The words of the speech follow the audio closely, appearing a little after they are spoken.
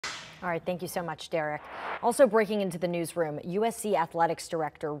All right, thank you so much, Derek. Also breaking into the newsroom, USC Athletics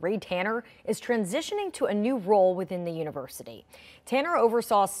Director Ray Tanner is transitioning to a new role within the university. Tanner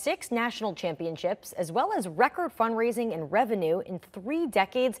oversaw 6 national championships, as well as record fundraising and revenue in 3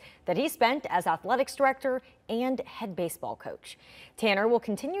 decades that he spent as athletics director and head baseball coach. Tanner will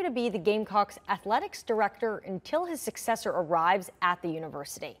continue to be the Gamecocks athletics director until his successor arrives at the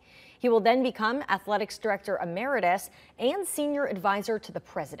university. He will then become athletics director emeritus and senior advisor to the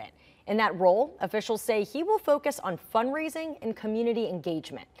president. In that role, officials say he will focus on fundraising and community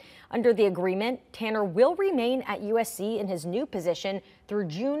engagement. Under the agreement, Tanner will remain at USC in his new position through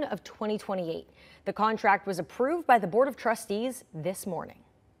June of 2028. The contract was approved by the Board of Trustees this morning.